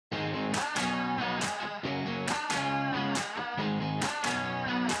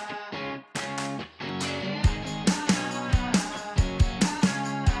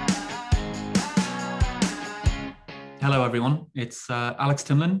Hello, everyone. It's Alex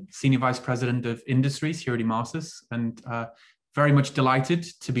Timlin, Senior Vice President of Industries here at eMarsis, and very much delighted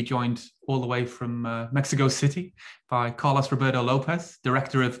to be joined all the way from Mexico City by Carlos Roberto López,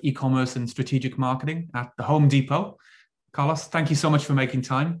 Director of eCommerce and Strategic Marketing at the Home Depot. Carlos, thank you so much for making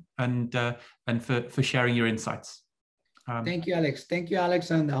time and for sharing your insights. Thank you, Alex. Thank you,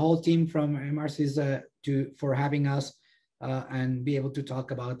 Alex, and the whole team from eMarsis for having us and be able to talk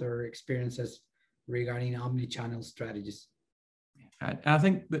about our experiences regarding omnichannel strategies. And I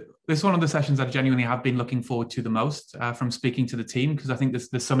think that this is one of the sessions that I genuinely have been looking forward to the most from speaking to the team, because I think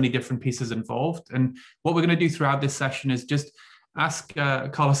there's so many different pieces involved. And what we're going to do throughout this session is just ask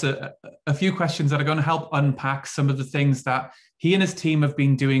Carlos a few questions that are going to help unpack some of the things that he and his team have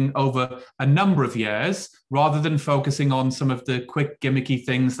been doing over a number of years, rather than focusing on some of the quick gimmicky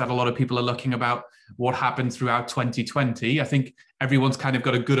things that a lot of people are looking about what happened throughout 2020. I think everyone's kind of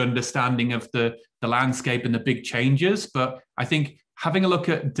got a good understanding of the landscape and the big changes, but I think having a look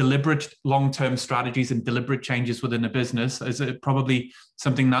at deliberate long-term strategies and deliberate changes within a business is probably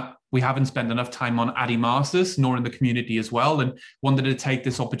something that we haven't spent enough time on at eMarsis, nor in the community as well, and wanted to take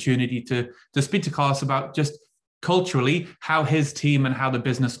this opportunity to speak to Carlos about just culturally how his team and how the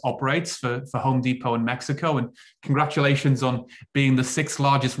business operates for Home Depot in Mexico. And congratulations on being the 6th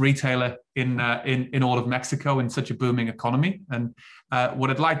largest retailer in all of Mexico in such a booming economy. And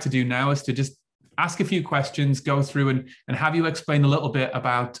what I'd like to do now is to just ask a few questions, go through and have you explain a little bit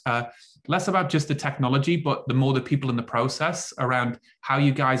about less about just the technology, but the people in the process around how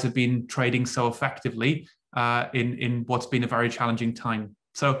you guys have been trading so effectively in what's been a very challenging time.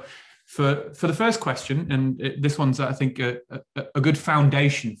 So for the first question, and this one's, I think, a good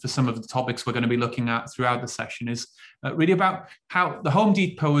foundation for some of the topics we're going to be looking at throughout the session, is really about how the Home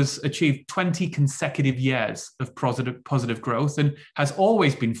Depot has achieved 20 consecutive years of positive growth and has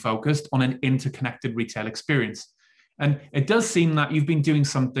always been focused on an interconnected retail experience. And it does seem that you've been doing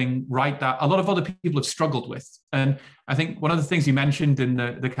something right that a lot of other people have struggled with. And I think one of the things you mentioned in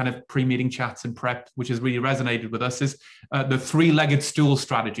the kind of pre-meeting chats and prep, which has really resonated with us, is the three-legged stool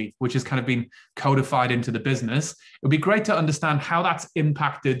strategy, which has kind of been codified into the business. It would be great to understand how that's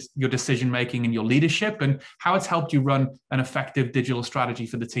impacted your decision-making and your leadership, and how it's helped you run an effective digital strategy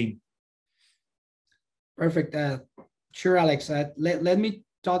for the team. Perfect. Sure, Alex. Let me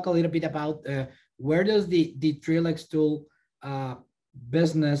talk a little bit about where does the three-leg stool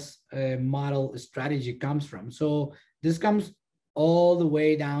business model strategy comes from. So this comes all the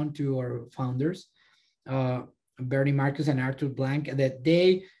way down to our founders, Bernie Marcus and Arthur Blank, that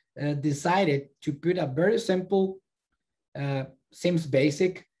they decided to put a very simple, seems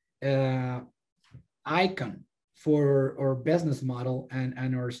basic, icon for our business model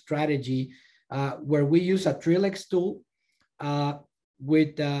and our strategy, where we use a three-leg stool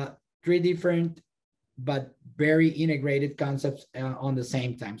with 3 different but very integrated concepts on the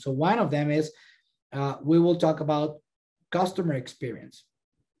same time. So one of them is we will talk about customer experience.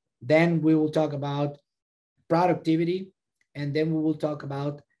 Then we will talk about productivity, and then we will talk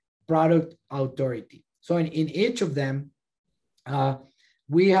about product authority. So in each of them,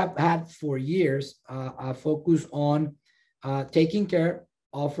 we have had for years a focus on taking care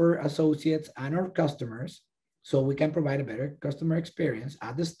of our associates and our customers, so we can provide a better customer experience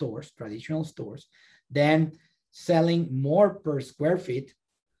at the stores, traditional stores. Then selling more per square feet.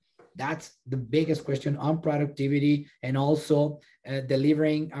 That's the biggest question on productivity, and also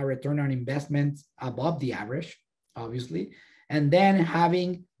delivering a return on investment above the average, obviously. And then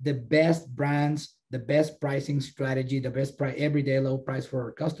having the best brands, the best pricing strategy, the best everyday low price for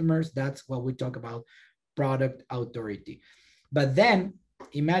our customers. That's what we talk about, product authority. But then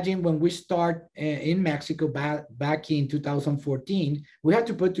imagine when we start in Mexico back in 2014, we had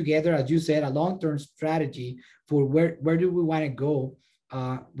to put together, as you said, a long-term strategy for where do we want to go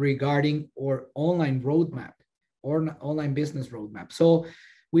regarding our online roadmap or online business roadmap. So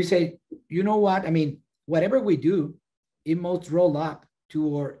we say, you know what? I mean, whatever we do, it must roll up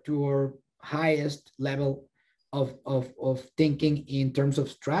to our highest level of thinking in terms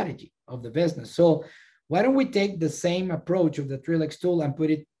of strategy of the business. So why don't we take the same approach of the three-leg stool and put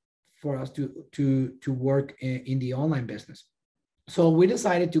it for us to work in the online business? So we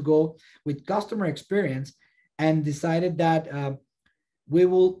decided to go with customer experience and decided that we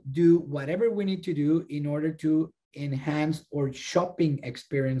will do whatever we need to do in order to enhance our shopping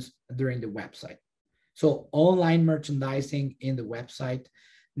experience during the website. So online merchandising in the website,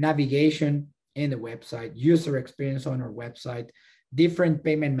 navigation in the website, user experience on our website, different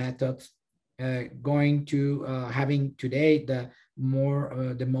payment methods, going to having today the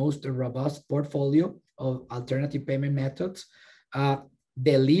most robust portfolio of alternative payment methods,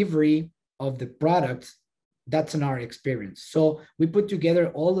 delivery of the products That's in our experience. So we put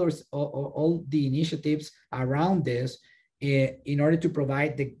together all the initiatives around this in order to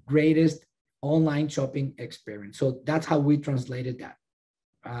provide the greatest online shopping experience. So that's how we translated that.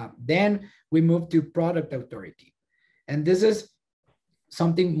 Then we moved to product authority. And this is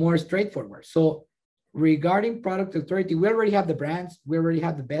something more straightforward. So regarding product authority, we already have the brands, we already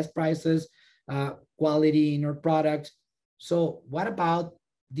have the best prices, quality in our products. So what about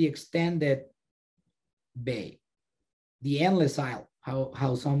the extended bay, the endless aisle,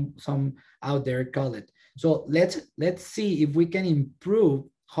 how some out there call it? So let's see if we can improve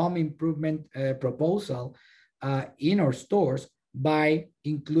home improvement proposal in our stores by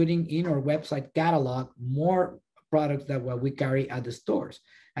including in our website catalog more products than what we carry at the stores.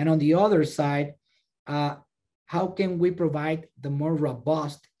 And on the other side, how can we provide the more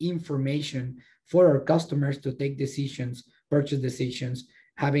robust information for our customers to take decisions, purchase decisions,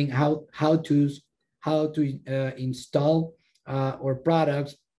 having how to install our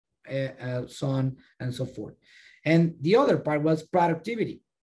products, so on and so forth. And the other part was productivity.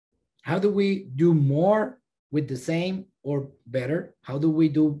 How do we do more with the same or better? How do we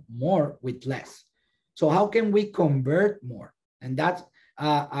do more with less? So how can we convert more? And that's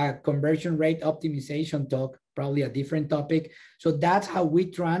a conversion rate optimization talk, probably a different topic. So that's how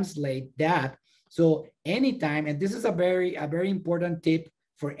we translate that. So anytime, and this is a very important tip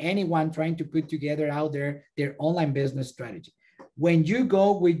for anyone trying to put together out there their online business strategy. When you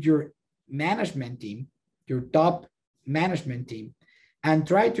go with your management team, your top management team, and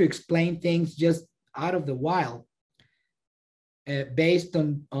try to explain things just out of the wild, based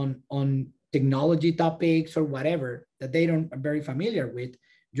on technology topics or whatever that they don't are very familiar with,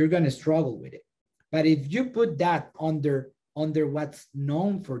 you're going to struggle with it. But if you put that under what's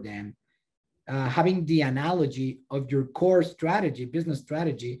known for them, having the analogy of your core strategy, business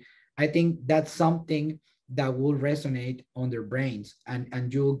strategy, I think that's something that will resonate on their brains,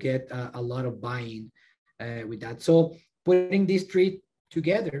 and you'll get a lot of buy-in with that. So putting these three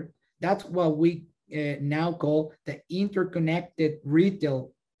together, that's what we now call the interconnected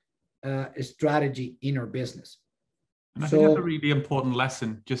retail strategy in our business. And I think that's a really important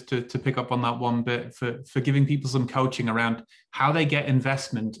lesson, just to pick up on that one bit, for giving people some coaching around how they get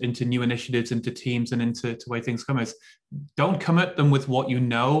investment into new initiatives, into teams, and into way things come. Is don't come at them with what you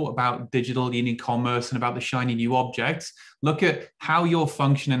know about digital and e-commerce and about the shiny new objects. Look at how you're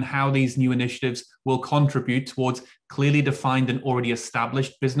functioning and how these new initiatives will contribute towards clearly defined and already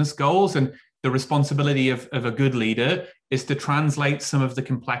established business goals. And the responsibility of a good leader is to translate some of the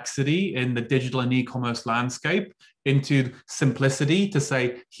complexity in the digital and e-commerce landscape into simplicity, to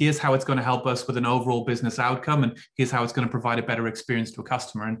say, here's how it's going to help us with an overall business outcome, and here's how it's going to provide a better experience to a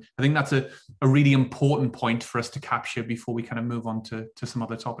customer. And I think that's a really important point for us to capture before we kind of move on to some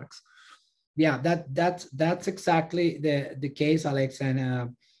other topics. Yeah, that's exactly the case, Alex.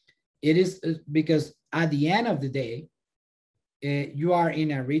 And it is because at the end of the day, you are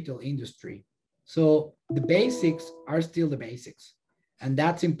in a retail industry. So the basics are still the basics. And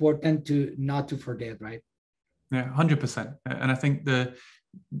that's important not to forget, right? Yeah, 100%. And I think the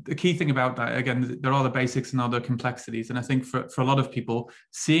key thing about that, again, there are the basics and other complexities. And I think for a lot of people,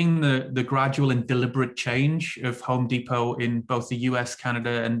 seeing the gradual and deliberate change of Home Depot in both the US,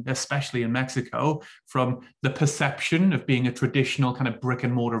 Canada, and especially in Mexico, from the perception of being a traditional kind of brick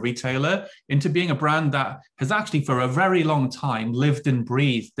and mortar retailer into being a brand that has actually for a very long time lived and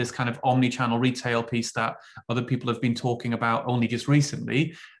breathed this kind of omnichannel retail piece that other people have been talking about only just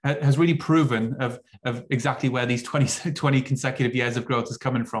recently, has really proven of exactly where these 20 consecutive years of growth is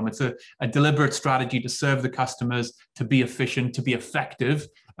coming from. It's a deliberate strategy to serve the customers, to be efficient, to be effective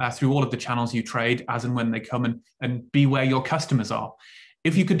through all of the channels you trade as and when they come, and be where your customers are.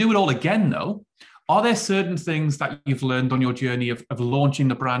 If you could do it all again, though, are there certain things that you've learned on your journey of launching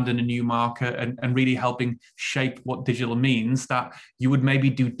the brand in a new market and really helping shape what digital means that you would maybe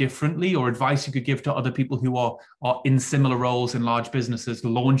do differently, or advice you could give to other people who are in similar roles in large businesses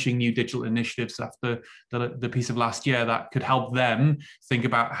launching new digital initiatives after the piece of last year that could help them think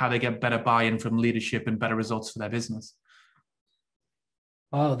about how they get better buy-in from leadership and better results for their business?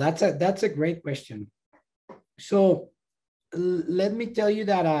 Oh, that's a great question. So let me tell you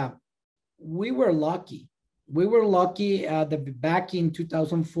that we were lucky. We were lucky back in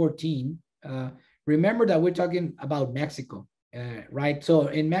 2014. Remember that we're talking about Mexico, right? So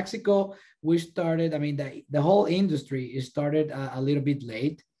in Mexico, we started, I mean, the whole industry started a little bit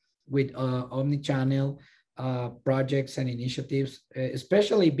late with omnichannel projects and initiatives,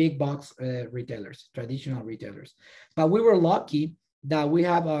 especially big box retailers, traditional retailers. But we were lucky that we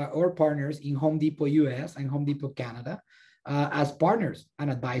have our partners in Home Depot US and Home Depot Canada as partners and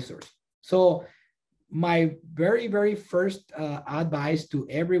advisors. So my very, very first advice to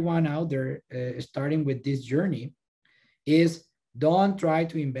everyone out there starting with this journey is don't try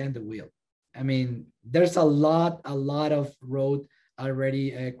to invent the wheel. I mean, there's a lot of road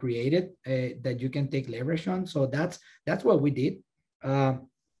already created that you can take leverage on. So that's what we did.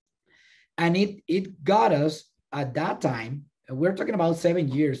 And it got us at that time, we're talking about 7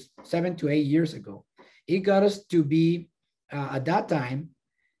 to 8 years ago. It got us to be at that time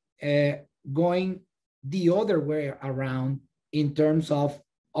going the other way around in terms of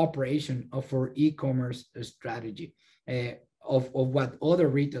operation of our e-commerce strategy of what other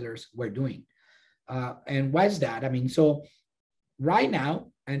retailers were doing. And why is that? I mean, so right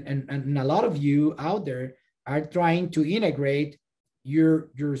now, and a lot of you out there are trying to integrate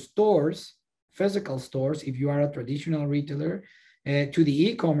your stores, physical stores, if you are a traditional retailer, to the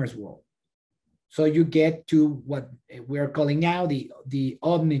e-commerce world. So you get to what we're calling now the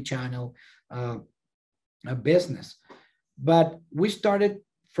omnichannel business. But we started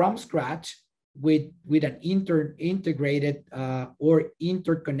from scratch with an integrated or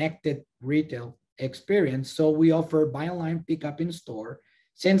interconnected retail experience. So we offer buy online, pick up in store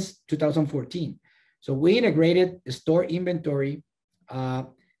since 2014. So we integrated store inventory.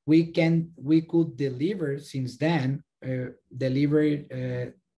 We could deliver since then,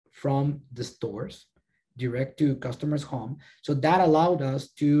 delivery from the stores direct to customers' home. So that allowed us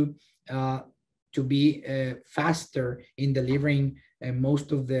to be faster in delivering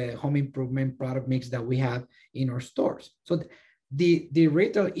most of the home improvement product mix that we have in our stores. So the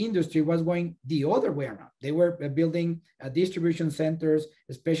retail industry was going the other way around. They were building distribution centers,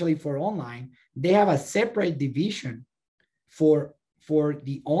 especially for online. They have a separate division for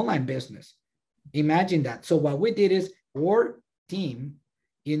the online business. Imagine that. So what we did is our team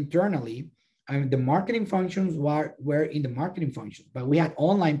internally, the marketing functions were in the marketing functions, but we had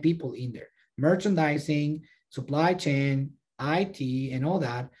online people in there, merchandising, supply chain, IT, and all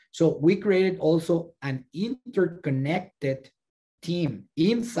that. So we created also an interconnected team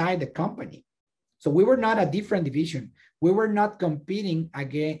inside the company. So we were not a different division. We were not competing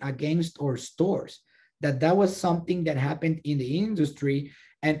against our stores. That was something that happened in the industry.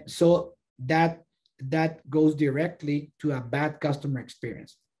 And so that goes directly to a bad customer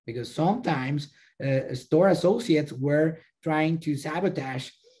experience, because sometimes store associates were trying to sabotage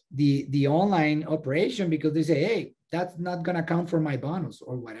the online operation because they say, hey, that's not going to count for my bonus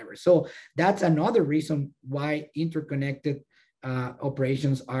or whatever. So that's another reason why interconnected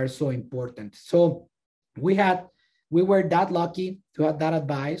operations are so important. So we were that lucky to have that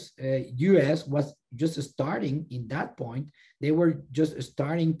advice. US was just starting in that point. They were just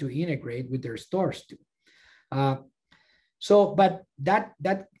starting to integrate with their stores too. But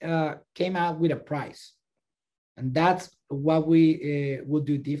that came out with a price, and that's what we would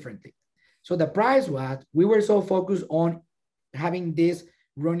do differently. So the price was, we were so focused on having this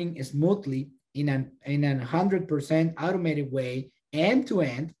running smoothly in an 100% automated way, end to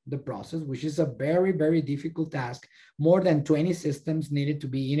end the process, which is a very, very difficult task. More than 20 systems needed to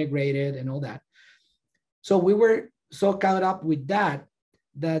be integrated and all that. So we were so caught up with that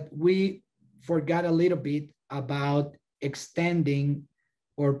we forgot a little bit about extending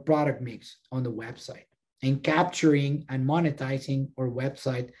our product mix on the website and capturing and monetizing our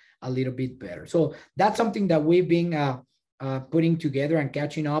website a little bit better. So that's something that we've been putting together and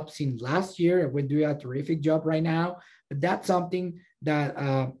catching up since last year. We're doing a terrific job right now, but that's something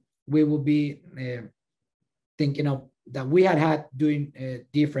that we will be thinking of, that we had doing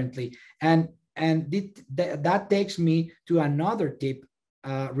differently. And that takes me to another tip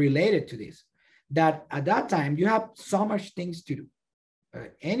related to this, that at that time you have so much things to do.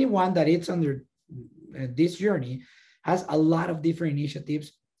 Anyone that is under this journey has a lot of different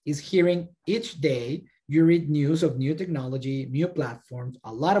initiatives, is hearing each day, you read news of new technology, new platforms,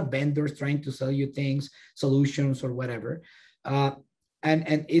 a lot of vendors trying to sell you things, solutions or whatever. And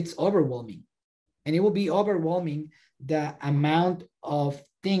it's overwhelming. And it will be overwhelming, the amount of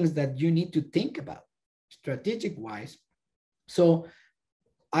things that you need to think about strategic wise. So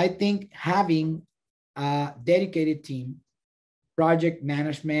I think having a dedicated team, project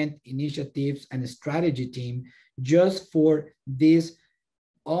management initiatives, and a strategy team just for this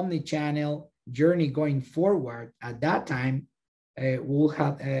omni-channel journey going forward at that time will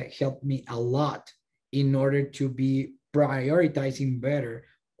have helped me a lot in order to be prioritizing better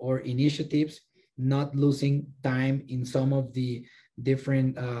our initiatives, not losing time in some of the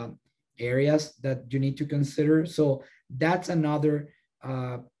different areas that you need to consider. So that's another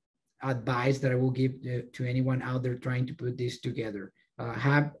advice that I will give to anyone out there trying to put this together.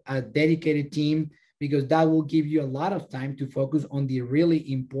 Have a dedicated team, because that will give you a lot of time to focus on the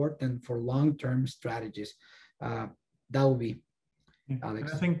really important for long-term strategies. That will be,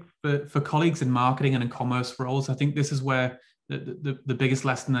 Alex. I think for colleagues in marketing and in commerce roles, I think this is where the biggest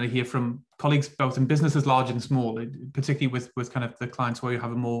lesson that I hear from colleagues, both in businesses large and small, particularly with kind of the clients where you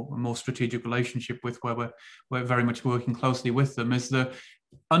have a more strategic relationship with, where we're very much working closely with them, is the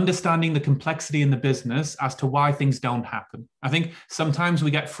understanding the complexity in the business as to why things don't happen. I think sometimes we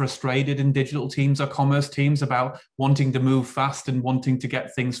get frustrated in digital teams or commerce teams about wanting to move fast and wanting to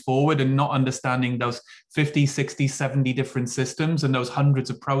get things forward and not understanding those 50, 60, 70 different systems and those hundreds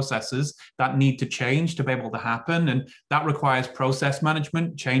of processes that need to change to be able to happen. And that requires process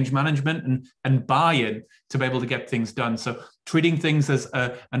management, change management, and buy-in to be able to get things done. So treating things as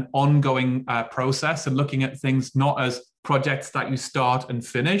an ongoing process and looking at things not as projects that you start and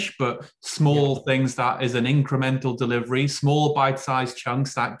finish, but small things that is an incremental delivery, small bite-sized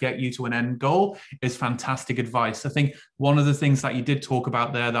chunks that get you to an end goal is fantastic advice. I think one of the things that you did talk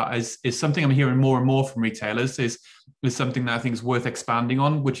about there that is something I'm hearing more and more from retailers is something that I think is worth expanding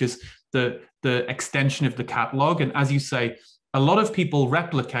on, which is the extension of the catalog. And as you say, a lot of people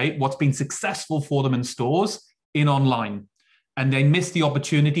replicate what's been successful for them in stores in online, and they miss the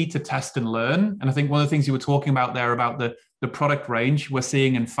opportunity to test and learn. And I think one of the things you were talking about there about the product range we're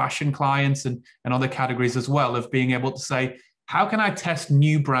seeing in fashion clients and other categories as well, of being able to say, how can I test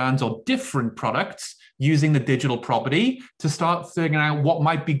new brands or different products using the digital property to start figuring out what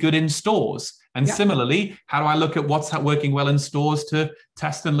might be good in stores? And similarly, how do I look at what's working well in stores to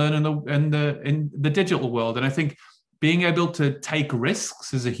test and learn in the digital world? And I think being able to take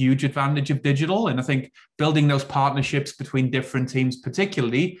risks is a huge advantage of digital. And I think building those partnerships between different teams,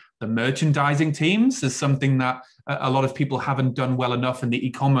 particularly the merchandising teams, is something that a lot of people haven't done well enough in the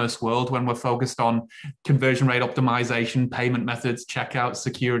e-commerce world when we're focused on conversion rate optimization, payment methods, checkout,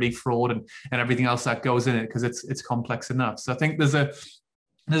 security, fraud, and everything else that goes in it, because it's complex enough. So I think there's a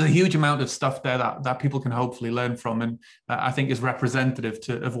huge amount of stuff there that people can hopefully learn from, and I think is representative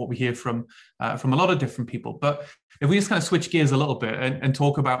of what we hear from a lot of different people. But if we just kind of switch gears a little bit and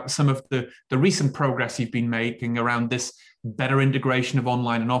talk about some of the recent progress you've been making around this better integration of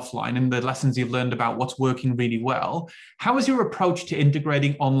online and offline and the lessons you've learned about what's working really well, how is your approach to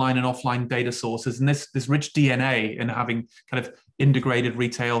integrating online and offline data sources and this rich DNA and having kind of integrated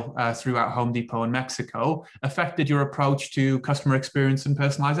retail throughout Home Depot and Mexico affected your approach to customer experience and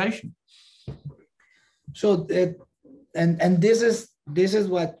personalization? So, and this is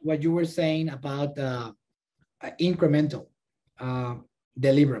what you were saying about incremental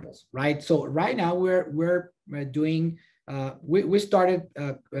deliverables, right? So right now we're doing. We started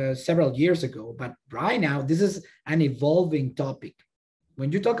several years ago, but right now this is an evolving topic.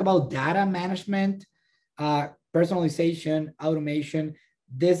 When you talk about data management, personalization, automation,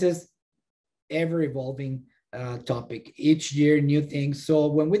 this is ever evolving topic. Each year, new things. So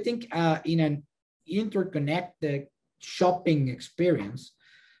when we think in an interconnected shopping experience,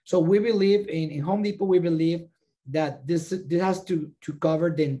 so we believe in Home Depot, we believe that this has to cover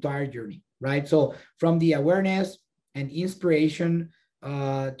the entire journey, right? So from the awareness and inspiration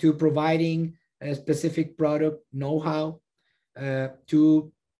to providing a specific product know-how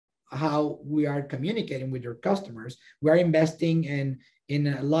to how we are communicating with your customers. We are investing in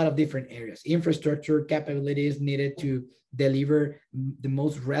a lot of different areas, infrastructure, capabilities needed to deliver the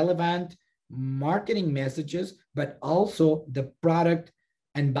most relevant marketing messages, but also the product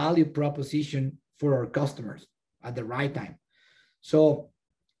and value proposition for our customers at the right time. So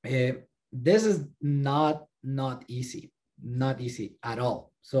this is not easy at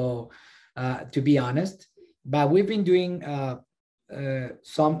all. So to be honest, but we've been doing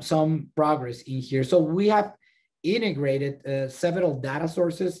some progress in here. So we have integrated several data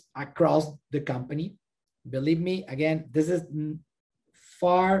sources across the company. Believe me, again, this is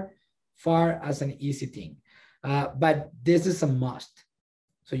far as an easy thing, but this is a must.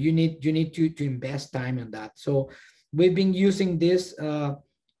 So you need to invest time in that. So we've been using this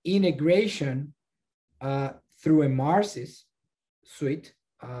integration through a Marcis suite,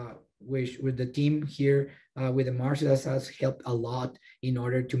 which with the team here with the Marcis has helped a lot in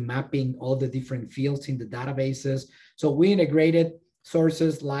order to mapping all the different fields in the databases. So we integrated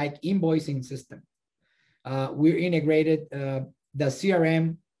sources like invoicing system. We integrated the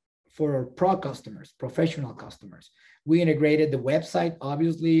CRM for our pro customers, professional customers. We integrated the website,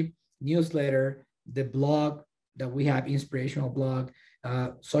 obviously, newsletter, the blog that we have, inspirational blog,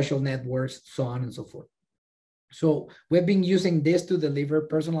 social networks, so on and so forth. So we've been using this to deliver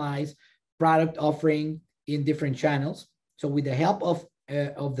personalized product offering in different channels. So with the help of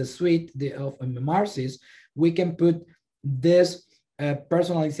the suite of Marcis, we can put this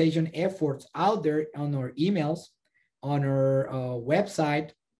personalization efforts out there on our emails, on our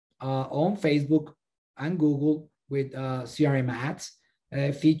website, on Facebook and Google with CRM ads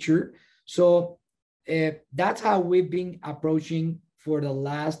feature. So that's how we've been approaching for the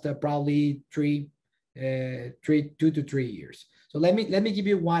last probably 2 to 3 years. So let me give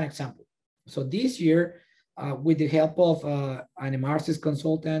you one example. So this year, with the help of an eCommerce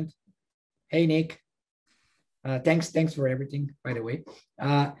consultant, hey Nick, thanks for everything, by the way,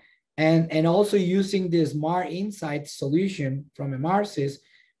 and also using the Smart Insights solution from eCommerce,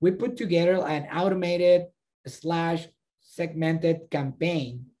 we put together an automated / segmented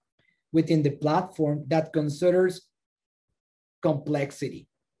campaign within the platform that considers complexity.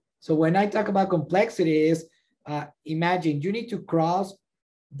 So when I talk about complexity is, imagine you need to cross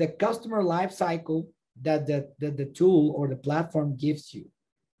the customer life cycle that the tool or the platform gives you.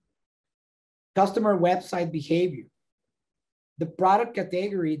 Customer website behavior, the product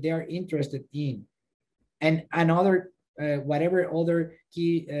category they're interested in, and another, whatever other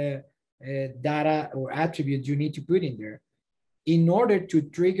key data or attributes you need to put in there in order to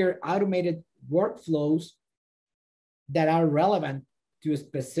trigger automated workflows that are relevant to a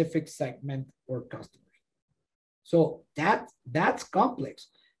specific segment or customer. So that's complex.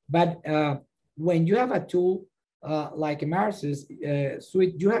 But when you have a tool like eCommerce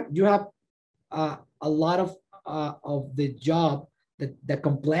suite, you have a lot of the job, the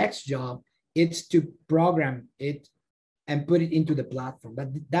complex job, it's to program it and put it into the platform. But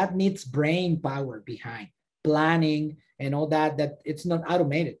that needs brain power behind planning and all that it's not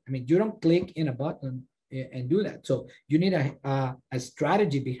automated. I mean, you don't click in a button and do that. So you need a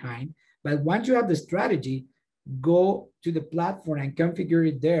strategy behind. But once you have the strategy, go to the platform and configure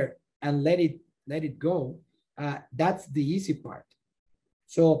it there and let it go. That's the easy part.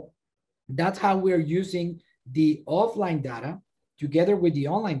 So that's how we're using the offline data together with the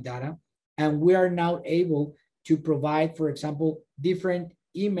online data. And we are now able to provide, for example, different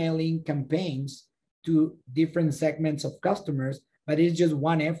emailing campaigns to different segments of customers, but it's just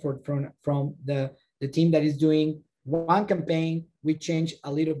one effort from the team that is doing one campaign. We change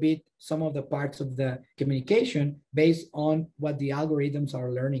a little bit some of the parts of the communication based on what the algorithms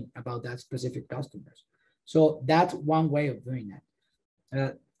are learning about that specific customers. So that's one way of doing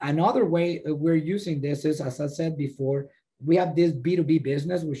that. Another way we're using this is, as I said before, we have this B2B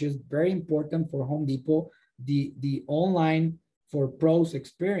business, which is very important for Home Depot, the online for pros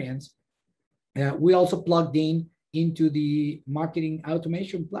experience. We also plugged into the marketing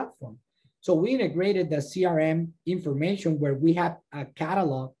automation platform. So we integrated the CRM information where we have a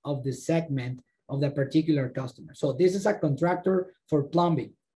catalog of the segment of the particular customer. So this is a contractor for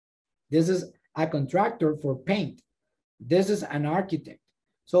plumbing. This is a contractor for paint. This is an architect.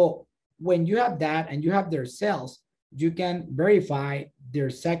 So when you have that and you have their sales, you can verify their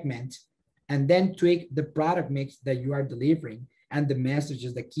segments and then tweak the product mix that you are delivering and the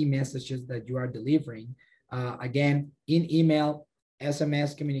messages, the key messages that you are delivering. Again, in email,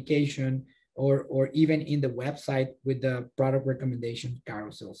 SMS communication, or even in the website with the product recommendation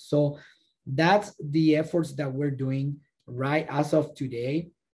carousels. So that's the efforts that we're doing right as of today.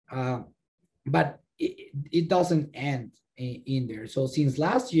 But it doesn't end in there. So since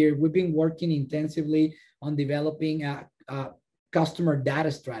last year, we've been working intensively on developing a customer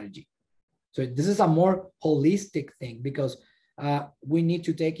data strategy. So this is a more holistic thing because we need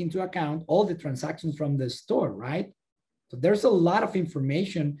to take into account all the transactions from the store, right? So there's a lot of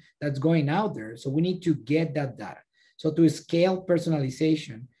information that's going out there. So we need to get that data. So to scale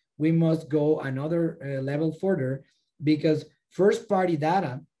personalization, we must go another level further because first-party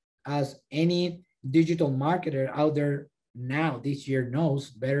data, as any digital marketer out there now this year knows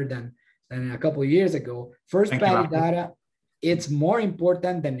better than a couple of years ago, first-party data, it's more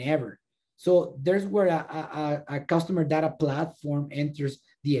important than ever. So there's where a customer data platform enters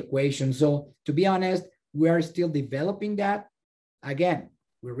the equation. So to be honest, we are still developing that. Again,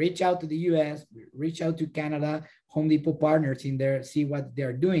 we reach out to the US, we reach out to Canada, Home Depot partners in there, see what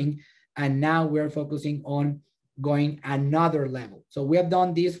they're doing. And now we're focusing on going another level. So we have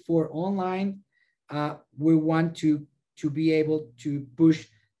done this for online. We want to be able to push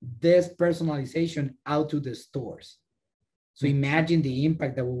this personalization out to the stores. So imagine the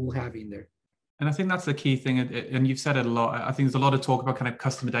impact that we will have in there. And I think that's the key thing. And you've said it a lot. I think there's a lot of talk about kind of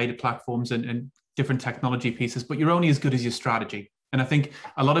customer data platforms and different technology pieces, but you're only as good as your strategy. And I think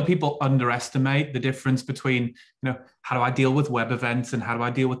a lot of people underestimate the difference between, how do I deal with web events and how do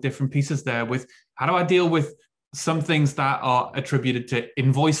I deal with different pieces there with, how do I deal with some things that are attributed to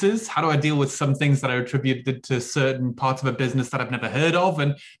invoices? How do I deal with some things that are attributed to certain parts of a business that I've never heard of?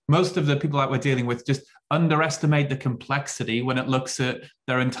 And most of the people that we're dealing with just underestimate the complexity when it looks at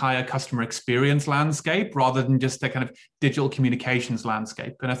their entire customer experience landscape rather than just a kind of digital communications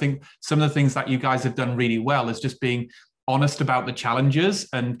landscape. And I think some of the things that you guys have done really well is just being honest about the challenges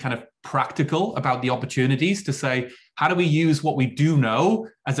and kind of practical about the opportunities to say, how do we use what we do know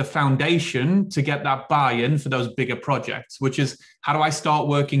as a foundation to get that buy-in for those bigger projects, which is how do I start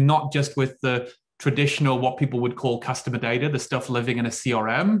working not just with the traditional, what people would call customer data, the stuff living in a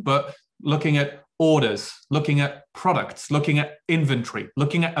CRM, but looking at orders, looking at products, looking at inventory,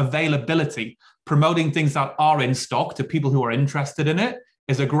 looking at availability, promoting things that are in stock to people who are interested in it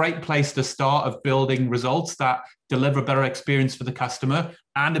is a great place to start of building results that deliver a better experience for the customer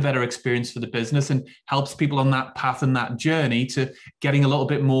and a better experience for the business and helps people on that path and that journey to getting a little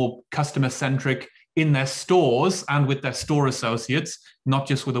bit more customer centric in their stores and with their store associates, not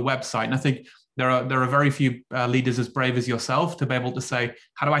just with a website. And I think there are very few leaders as brave as yourself to be able to say,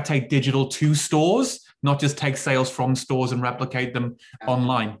 how do I take digital to stores, not just take sales from stores and replicate them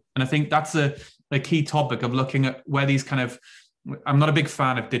online? And I think that's a key topic of looking at where these kind of, I'm not a big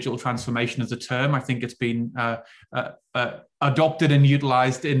fan of digital transformation as a term. I think it's been adopted and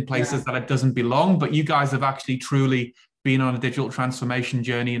utilized in places that it doesn't belong, but you guys have actually truly been on a digital transformation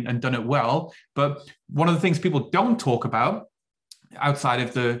journey and done it well. But one of the things people don't talk about outside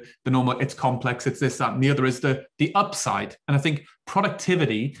of the normal, it's complex, it's this, that, and the other, is the upside. And I think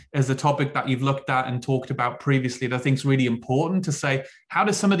productivity is a topic that you've looked at and talked about previously that I think is really important to say, how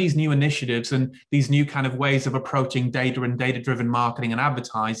do some of these new initiatives and these new kind of ways of approaching data and data-driven marketing and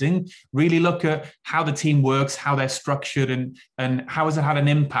advertising really look at how the team works, how they're structured, and how has it had an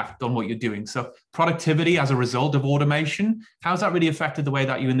impact on what you're doing? So productivity as a result of automation, how has that really affected the way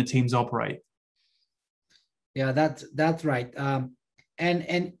that you and the teams operate? Yeah, that's right.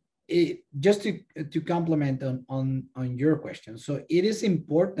 And just to complement on your question, so it is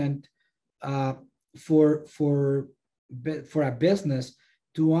important for a business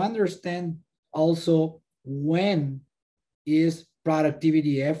to understand also when is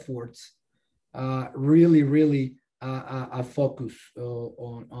productivity efforts really a focus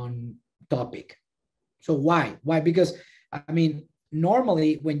on topic. So why? Because I mean,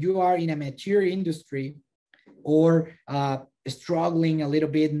 normally when you are in a mature industry or struggling a little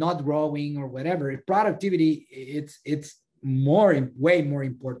bit, not growing or whatever, productivity, it's way more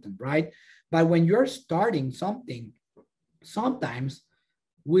important, right? But when you're starting something, sometimes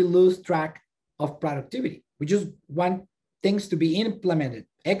we lose track of productivity. We just want things to be implemented,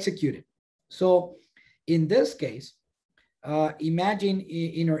 executed. So in this case, imagine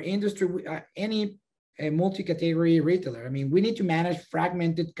in our industry, any multi-category retailer, I mean, we need to manage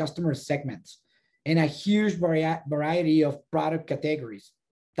fragmented customer segments and a huge variety of product categories,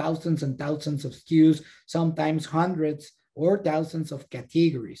 thousands and thousands of SKUs, sometimes hundreds or thousands of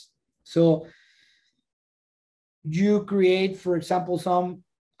categories. So you create, for example, some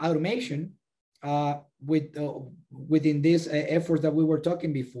automation within this efforts that we were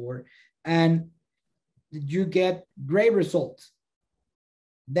talking before, and you get great results.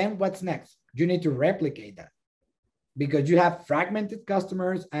 Then what's next? You need to replicate that, because you have fragmented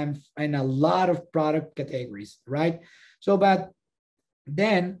customers and a lot of product categories, right? So, but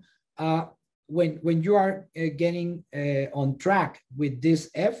then when you are getting on track with this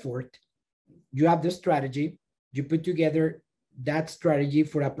effort, you have the strategy, you put together that strategy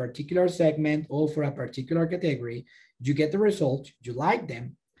for a particular segment or for a particular category, you get the results, you like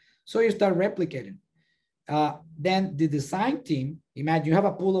them, so you start replicating. Then the design team, imagine you have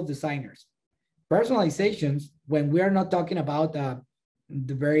a pool of designers. Personalizations, when we are not talking about the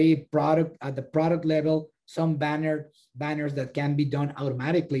very product at the product level, some banners that can be done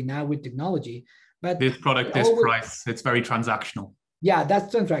automatically now with technology. But this product, this price, it's very transactional. Yeah,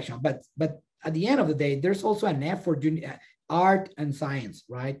 that's transactional. But at the end of the day, there's also an effort, art and science,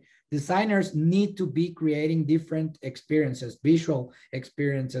 right? Designers need to be creating different experiences, visual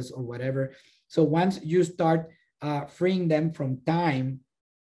experiences or whatever. So once you start freeing them from time,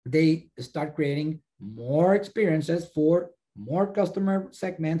 they start creating more experiences for more customer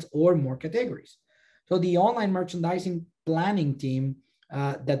segments or more categories. So the online merchandising planning team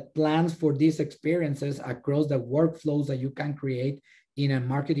that plans for these experiences across the workflows that you can create in a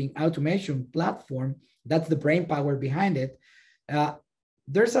marketing automation platform, that's the brain power behind it.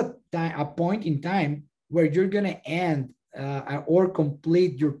 There's a point in time where you're going to end or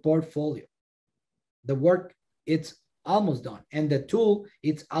complete your portfolio. The work, it's almost done, and the tool,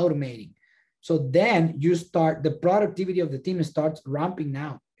 it's automating. So then you start, the productivity of the team starts ramping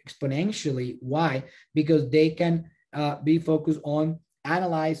now. exponentially. Why? Because they can be focused on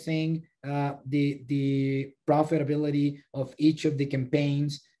analyzing the profitability of each of the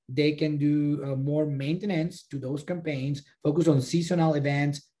campaigns. They can do more maintenance to those campaigns, focus on seasonal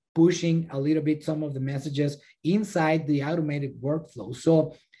events, pushing a little bit some of the messages inside the automated workflow.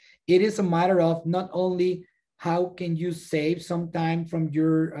 So it is a matter of not only how can you save some time from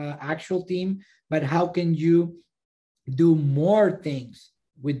your actual team, but how can you do more things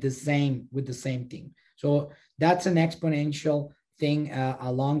with the same team. So that's an exponential thing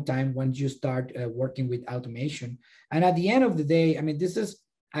a long time once you start working with automation. And at the end of the day, I mean, this is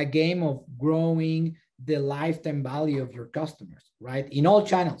a game of growing the lifetime value of your customers, right? In all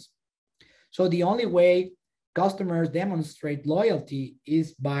channels. So the only way customers demonstrate loyalty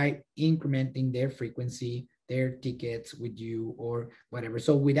is by incrementing their frequency, their tickets with you or whatever.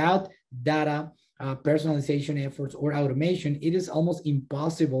 So without data, personalization efforts or automation, it is almost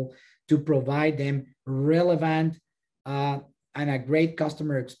impossible to provide them relevant and a great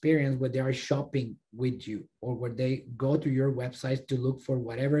customer experience when they are shopping with you or when they go to your website to look for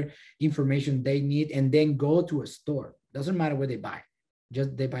whatever information they need and then go to a store. Doesn't matter what they buy,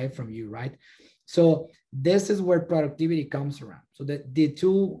 just they buy it from you, right? So this is where productivity comes around. So the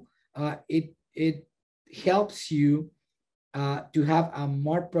tool, it helps you to have a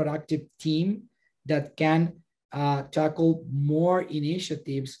more productive team that can tackle more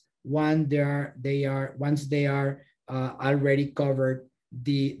initiatives once they are already covered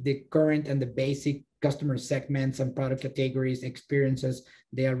the current and the basic customer segments and product categories, experiences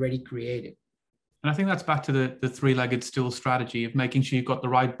they already created. And I think that's back to the three-legged stool strategy of making sure you've got the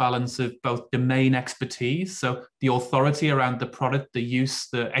right balance of both domain expertise, so the authority around the product, the use,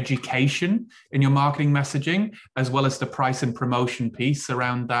 the education in your marketing messaging, as well as the price and promotion piece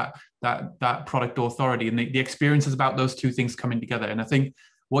around that product authority. And the experiences about those two things coming together. And I think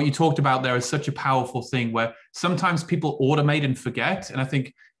what you talked about there is such a powerful thing where sometimes people automate and forget. And I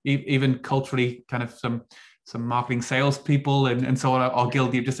think even culturally, kind of some marketing salespeople and so on are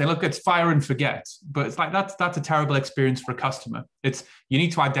guilty of just saying, look, it's fire and forget. But it's like, that's a terrible experience for a customer. You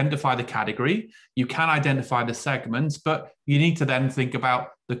need to identify the category. You can identify the segments, but you need to then think about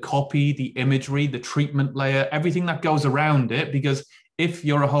the copy, the imagery, the treatment layer, everything that goes around it. Because if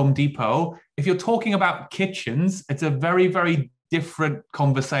you're a Home Depot, if you're talking about kitchens, it's a very, very different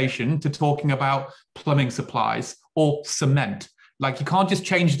conversation to talking about plumbing supplies or cement. Like, you can't just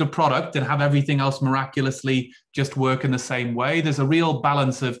change the product and have everything else miraculously just work in the same way. There's a real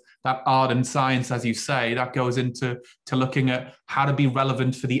balance of that art and science, as you say, that goes into looking at how to be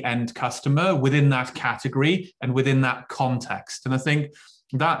relevant for the end customer within that category and within that context. And I think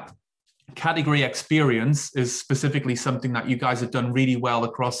that category experience is specifically something that you guys have done really well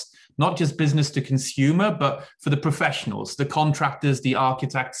across not just business to consumer, but for the professionals, the contractors, the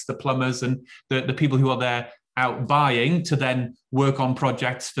architects, the plumbers, and the people who are there out buying to then work on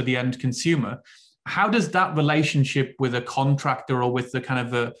projects for the end consumer. How does that relationship with a contractor or with the kind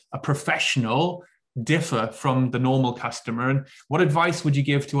of a professional differ from the normal customer? And what advice would you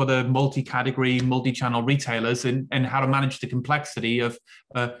give to other multi-category, multi-channel retailers in how to manage the complexity of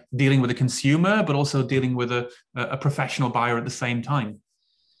dealing with a consumer, but also dealing with a professional buyer at the same time?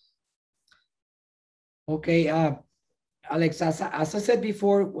 Okay, Alex, as I said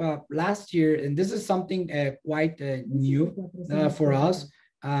before, last year, and this is something quite new for us,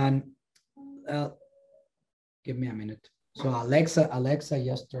 and give me a minute. So Alexa,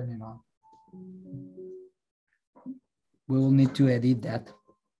 just turn it on. We will need to edit that.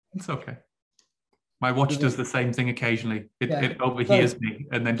 It's okay. My watch does the same thing occasionally. It overhears me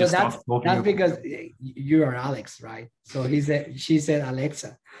and then just starts talking. That's because you are Alex, right? So she said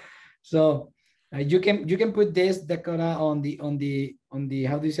Alexa. So you can put this, Dakota, on the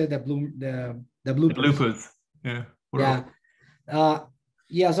how do you say the bloopers? The bloopers. Yeah.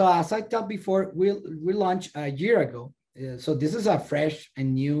 Yeah. So as I told before, we launched a year ago. So this is a fresh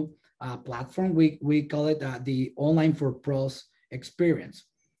and new platform. We call it the Online for Pros experience.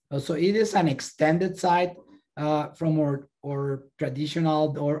 So it is an extended site from our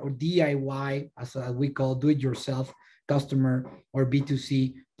traditional or DIY, as we call do-it-yourself customer or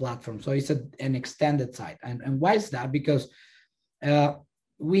B2C platform. So it's an extended site. And why is that? Because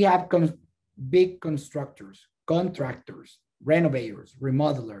we have big constructors, contractors, renovators,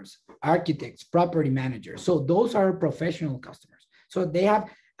 remodelers, architects, property managers. So those are professional customers. So they have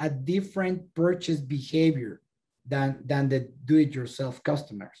a different purchase behavior than the do-it-yourself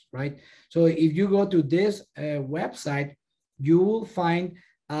customers, right? So if you go to this website, you will find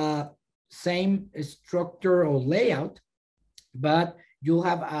same structure or layout, but you'll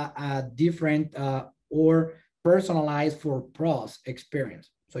have a different or personalized for pros experience.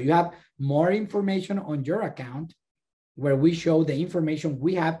 So you have more information on your account where we show the information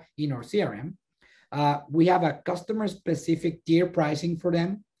we have in our CRM. We have a customer specific tier pricing for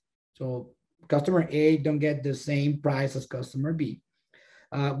them. So customer A don't get the same price as customer B.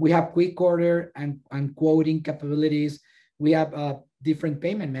 We have quick order and quoting capabilities. We have different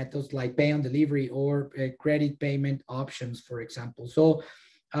payment methods like pay on delivery or credit payment options, for example. So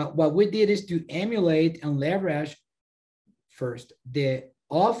what we did is to emulate and leverage first the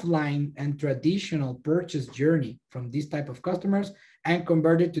offline and traditional purchase journey from this type of customers and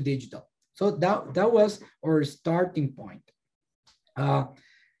convert it to digital. So that was our starting point.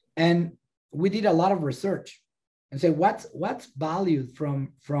 And we did a lot of research and say, what's valued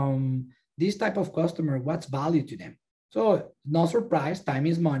from this type of customer, what's value to them? So no surprise, time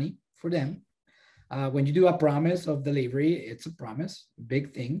is money for them. When you do a promise of delivery, it's a promise,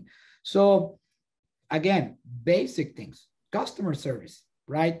 big thing. So again, basic things, customer service,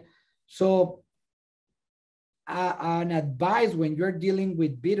 right? So an advice when you're dealing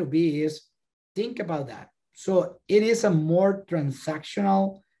with B2B is think about that. So it is a more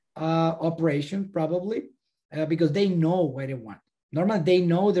transactional operation probably because they know what they want. Normally they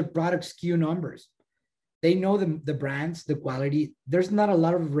know the product SKU numbers. They know the brands, the quality. There's not a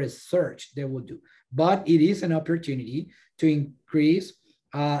lot of research they will do, but it is an opportunity to increase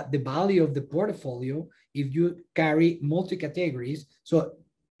the value of the portfolio if you carry multi-categories. So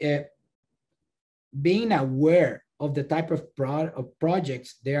being aware of the type of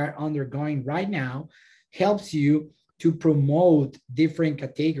projects they are undergoing right now helps you to promote different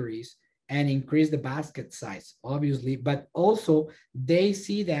categories and increase the basket size, obviously, but also they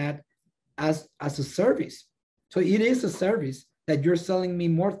see that as a service. So it is a service that you're selling me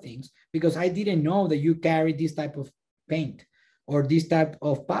more things because I didn't know that you carry this type of paint or this type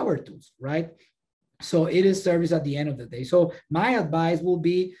of power tools, right? So it is service at the end of the day. So my advice will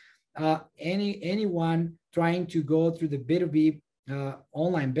be anyone trying to go through the B2B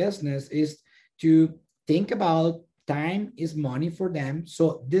online business is to think about time is money for them.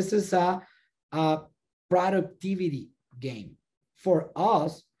 So this is a productivity game. For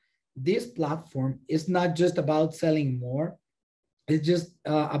us, this platform is not just about selling more. It's just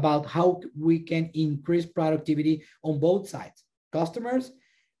about how we can increase productivity on both sides, customers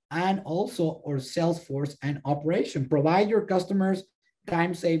and also our sales force and operation. Provide your customers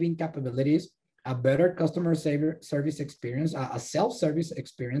time-saving capabilities, a better customer service experience, a self-service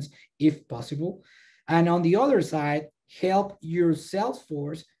experience if possible. And on the other side, help your sales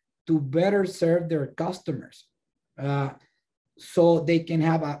force to better serve their customers so they can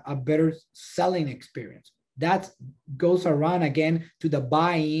have a better selling experience. That goes around again to the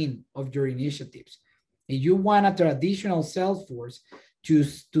buy-in of your initiatives. If you want a traditional sales force to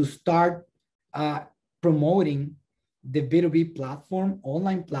start promoting the B2B platform,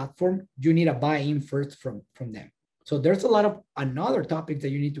 online platform, you need a buy-in first from them. So there's a lot of another topics that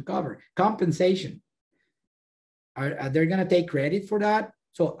you need to cover. Compensation. Are they going to take credit for that?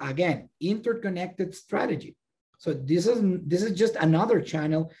 So again, interconnected strategy. So this is just another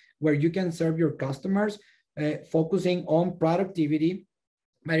channel where you can serve your customers, focusing on productivity,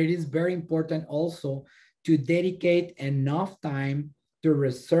 but it is very important also to dedicate enough time to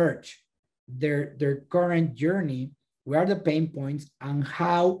research their current journey, where are the pain points, and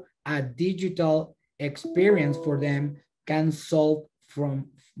how a digital experience for them can solve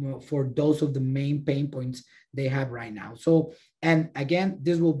for those of the main pain points they have right now. So, and again,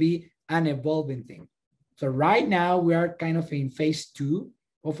 this will be an evolving thing. So right now we are kind of in phase 2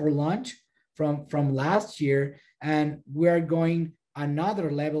 of our launch from last year, and we are going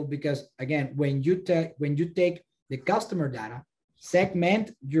another level because again, when you take the customer data,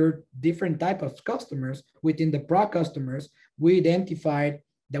 segment your different type of customers within the pro customers, we identified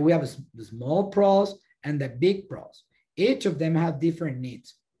that we have the small pros and the big pros. Each of them have different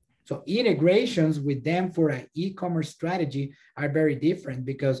needs. So integrations with them for an e-commerce strategy are very different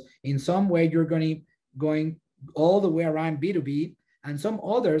because in some way you're going all the way around B2B, and some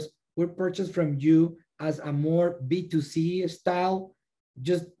others will purchase from you as a more B2C style,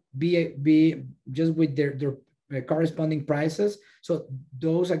 just be just with their corresponding prices. So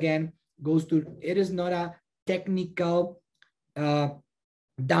those again goes to, it is not a technical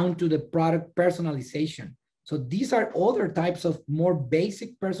down to the product personalization. So these are other types of more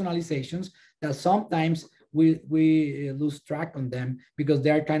basic personalizations that sometimes we lose track on them because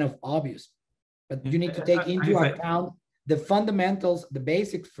they are kind of obvious. But you need to take into account the fundamentals, the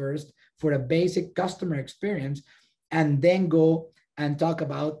basics first for a basic customer experience, and then go and talk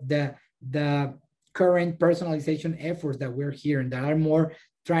about the current personalization efforts that we're hearing that are more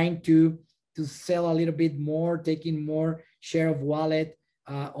trying to sell a little bit more, taking more share of wallet,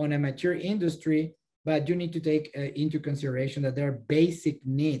 on a mature industry, but you need to take into consideration that there are basic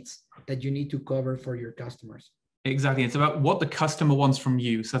needs that you need to cover for your customers. Exactly. It's about what the customer wants from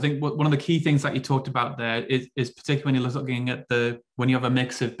you. So I think one of the key things that you talked about there is particularly when you're looking at when you have a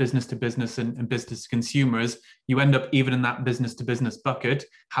mix of business to business and business to consumers, you end up even in that business to business bucket,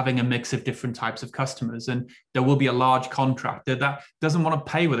 having a mix of different types of customers. And there will be a large contractor that doesn't want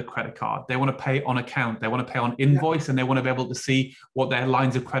to pay with a credit card. They want to pay on account. They want to pay on invoice, and they want to be able to see what their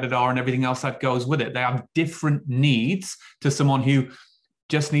lines of credit are and everything else that goes with it. They have different needs to someone who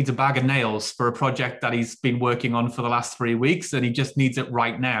just needs a bag of nails for a project that he's been working on for the last 3 weeks, and he just needs it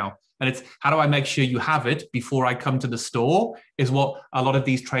right now. And it's how do I make sure you have it before I come to the store is what a lot of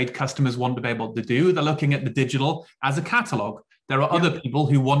these trade customers want to be able to do. They're looking at the digital as a catalog. There are other people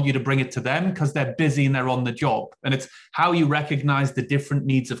who want you to bring it to them because they're busy and they're on the job. And it's how you recognize the different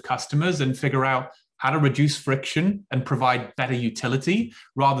needs of customers and figure out how to reduce friction and provide better utility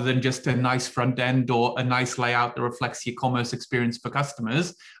rather than just a nice front end or a nice layout that reflects your commerce experience for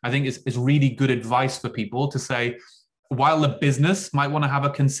customers. I think is really good advice for people to say, while the business might want to have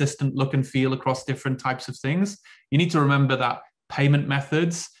a consistent look and feel across different types of things, you need to remember that payment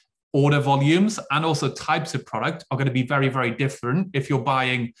methods, order volumes, and also types of product are going to be very, very different if you're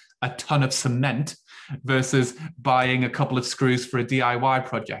buying a ton of cement versus buying a couple of screws for a DIY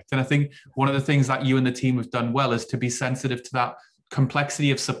project. And I think one of the things that you and the team have done well is to be sensitive to that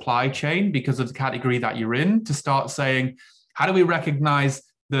complexity of supply chain because of the category that you're in, to start saying, how do we recognize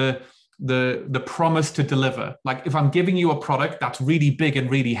the promise to deliver? Like if I'm giving you a product that's really big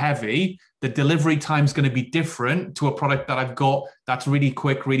and really heavy, the delivery time is going to be different to a product that I've got that's really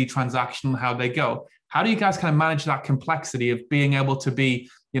quick, really transactional, how they go. How do you guys kind of manage that complexity of being able to be,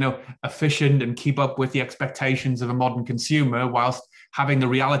 efficient and keep up with the expectations of a modern consumer whilst having the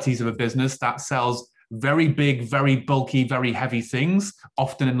realities of a business that sells very big, very bulky, very heavy things,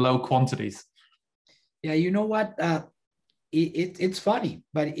 often in low quantities? Yeah, you know what? It's funny,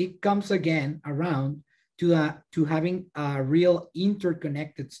 but it comes again around to having a real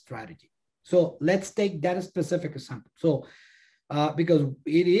interconnected strategy. So let's take that specific example. So because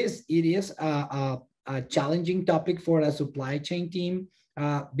it is a challenging topic for the supply chain team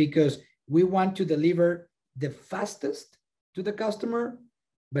because we want to deliver the fastest to the customer,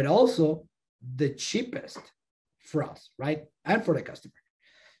 but also the cheapest for us, right? And for the customer.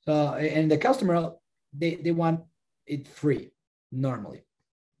 So, and the customer, they want it free normally.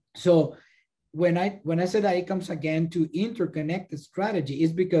 So when I say that it comes again to interconnected strategy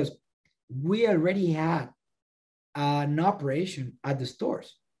is because we already had an operation at the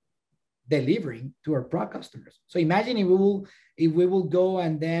stores delivering to our pro customers. So imagine if we will go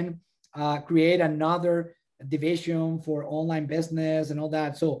and then create another division for online business and all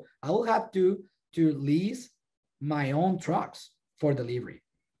that. So I will have to lease my own trucks for delivery,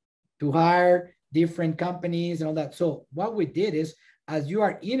 to hire different companies and all that. So what we did is, as you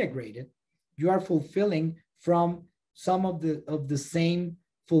are integrated, you are fulfilling from some of the same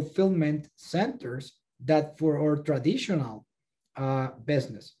fulfillment centers that for our traditional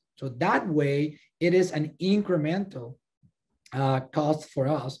business. So that way, it is an incremental cost for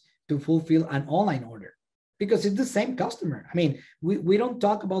us to fulfill an online order because it's the same customer. I mean, we don't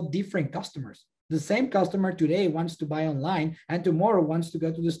talk about different customers. The same customer today wants to buy online and tomorrow wants to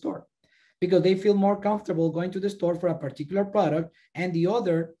go to the store because they feel more comfortable going to the store for a particular product, and the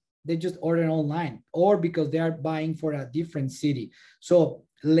other, they just order online, or because they are buying for a different city. So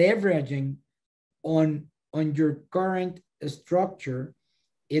leveraging on your current structure,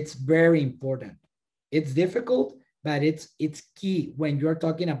 it's very important. It's difficult, but it's key when you're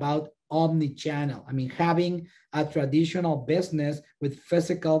talking about omnichannel. I mean, having a traditional business with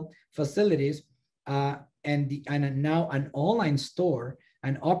physical facilities and now an online store,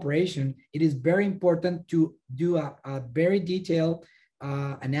 an operation, it is very important to do a very detailed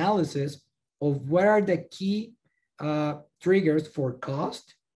analysis of what are the key triggers for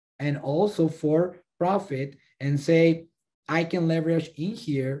cost and also for profit, and say, I can leverage in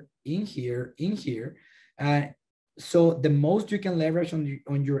here. So the most you can leverage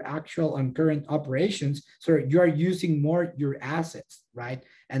on your actual and current operations, so you are using more your assets, right?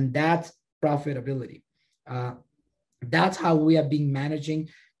 And that's profitability. That's how we have been managing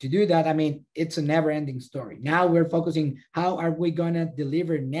to do that. I mean, it's a never-ending story. Now we're focusing, how are we going to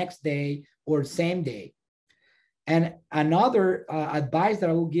deliver next day or same day? And another advice that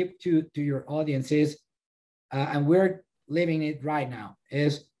I will give to your audience is, and we're living it right now,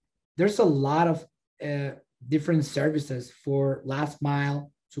 is there's a lot of different services for last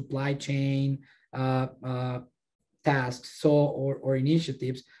mile supply chain tasks, so or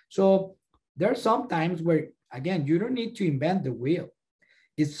initiatives. So there are some times where, again, you don't need to invent the wheel.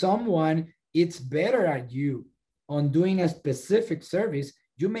 If someone is better at you on doing a specific service,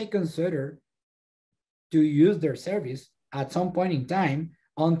 you may consider to use their service at some point in time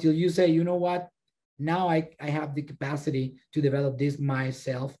until you say, you know what, now I have the capacity to develop this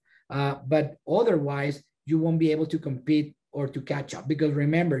myself. But otherwise, you won't be able to compete or to catch up, because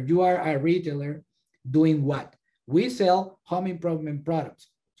remember, you are a retailer doing what? We sell home improvement products.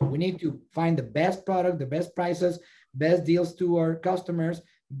 So we need to find the best product, the best prices, best deals to our customers,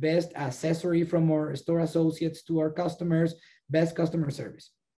 best accessory from our store associates to our customers, best customer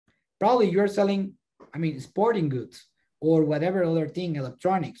service. Probably you're selling, I mean, sporting goods or whatever other thing,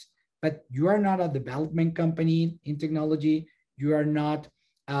 electronics, but you are not a development company in technology. You are not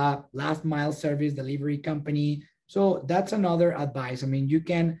a last mile service delivery company. So that's another advice. I mean, you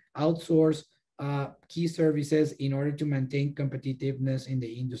can outsource key services in order to maintain competitiveness in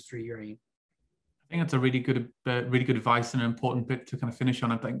the industry you're in. I think that's a really good advice and an important bit to kind of finish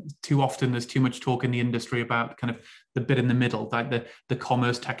on. I think too often there's too much talk in the industry about kind of the bit in the middle, like the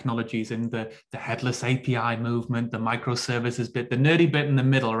commerce technologies and the headless API movement, the microservices bit, the nerdy bit in the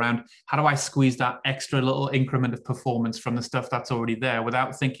middle around how do I squeeze that extra little increment of performance from the stuff that's already there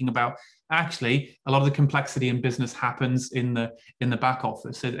without thinking about actually a lot of the complexity in business happens in the back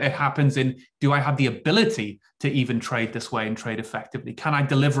office. It happens in, do I have the ability to even trade this way and trade effectively? Can I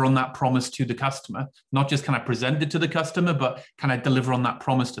deliver on that promise to the customer? Not just can I present it to the customer, but can I deliver on that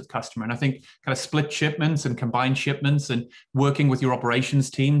promise to the customer? And I think kind of split shipments and combined shipments and working with your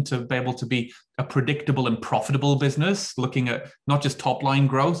operations team to be able to be a predictable and profitable business, looking at not just top line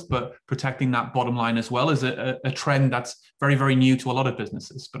growth, but protecting that bottom line as well, is a trend that's very, very new to a lot of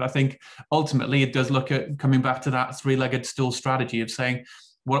businesses. But I think ultimately it does look at coming back to that three-legged stool strategy of saying,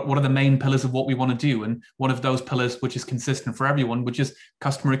 what are the main pillars of what we want to do? And one of those pillars, which is consistent for everyone, which is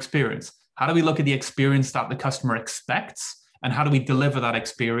customer experience. How do we look at the experience that the customer expects? And how do we deliver that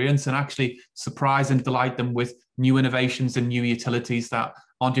experience and actually surprise and delight them with new innovations and new utilities that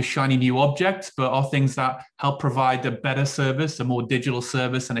aren't just shiny new objects, but are things that help provide a better service, a more digital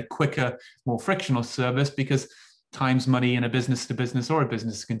service, and a quicker, more frictionless service, because time's money in a business to business or a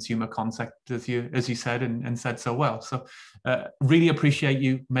business to consumer concept, as you said and said so well. So really appreciate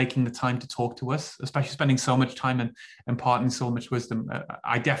you making the time to talk to us, especially spending so much time and imparting so much wisdom.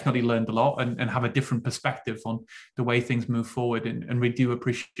 I definitely learned a lot and have a different perspective on the way things move forward. And we do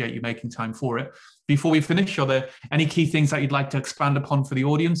appreciate you making time for it. Before we finish, are there any key things that you'd like to expand upon for the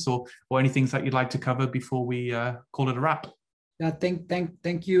audience, or any things that you'd like to cover before we call it a wrap?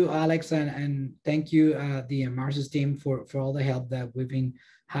 Thank you, Alex, and thank you, the Marcis team for all the help that we've been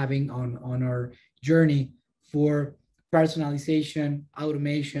having on our journey for personalization,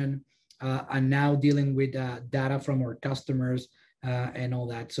 automation, and now dealing with data from our customers and all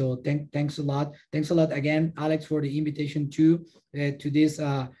that. So thanks a lot. Thanks a lot again, Alex, for the invitation to this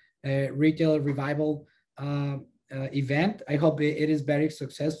retail revival event. I hope it is very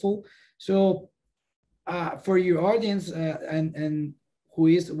successful. So for your audience and who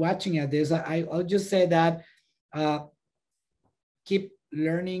is watching at this, I'll just say that keep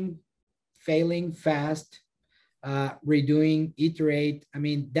learning, failing fast, redoing, iterate. I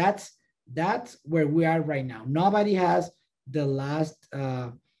mean, that's where we are right now. Nobody has the last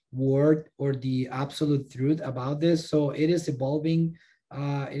word or the absolute truth about this. So it is evolving.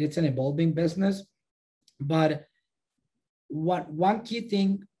 It's an evolving business. But one key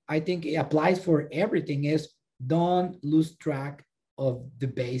thing I think it applies for everything is don't lose track of the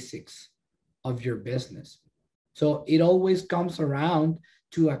basics of your business. So it always comes around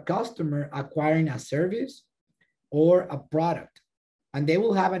to a customer acquiring a service or a product, and they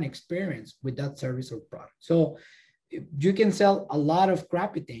will have an experience with that service or product. So you can sell a lot of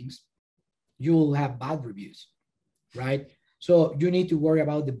crappy things, you will have bad reviews, right? So you need to worry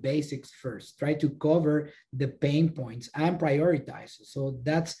about the basics first. Try to cover the pain points and prioritize. So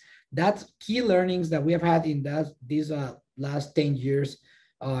that's key learnings that we have had in these last 10 years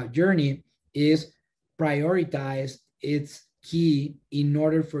journey is prioritize. It's key in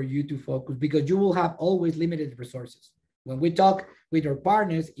order for you to focus, because you will have always limited resources. When we talk with our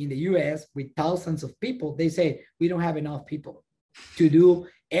partners in the US with thousands of people, they say, we don't have enough people to do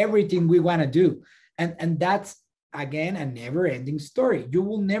everything we want to do. And that's, again, a never-ending story. You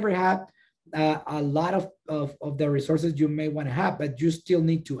will never have a lot of the resources you may want to have, but you still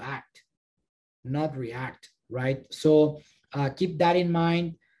need to act, not react, right? So keep that in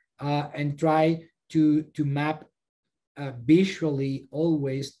mind and try to map visually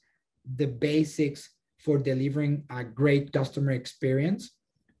always the basics for delivering a great customer experience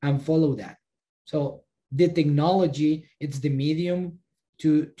and follow that. So the technology, it's the medium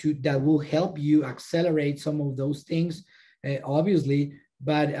that will help you accelerate some of those things. Obviously,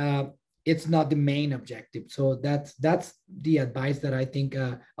 but it's not the main objective. So that's the advice that I think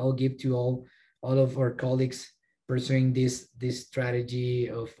I'll give to all of our colleagues pursuing this strategy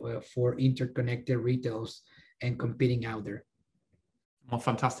of for interconnected retails and competing out there. Well,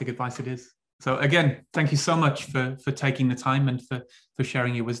 fantastic advice it is. So again, thank you so much for taking the time and for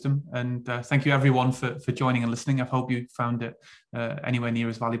sharing your wisdom. And thank you everyone for joining and listening. I hope you found it anywhere near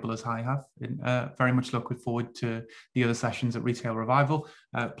as valuable as I have. And, very much looking forward to the other sessions at Retail Revival.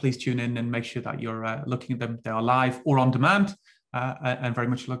 Please tune in and make sure that you're looking at them. They are live or on demand. And very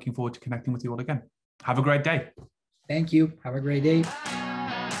much looking forward to connecting with you all again. Have a great day. Thank you. Have a great day.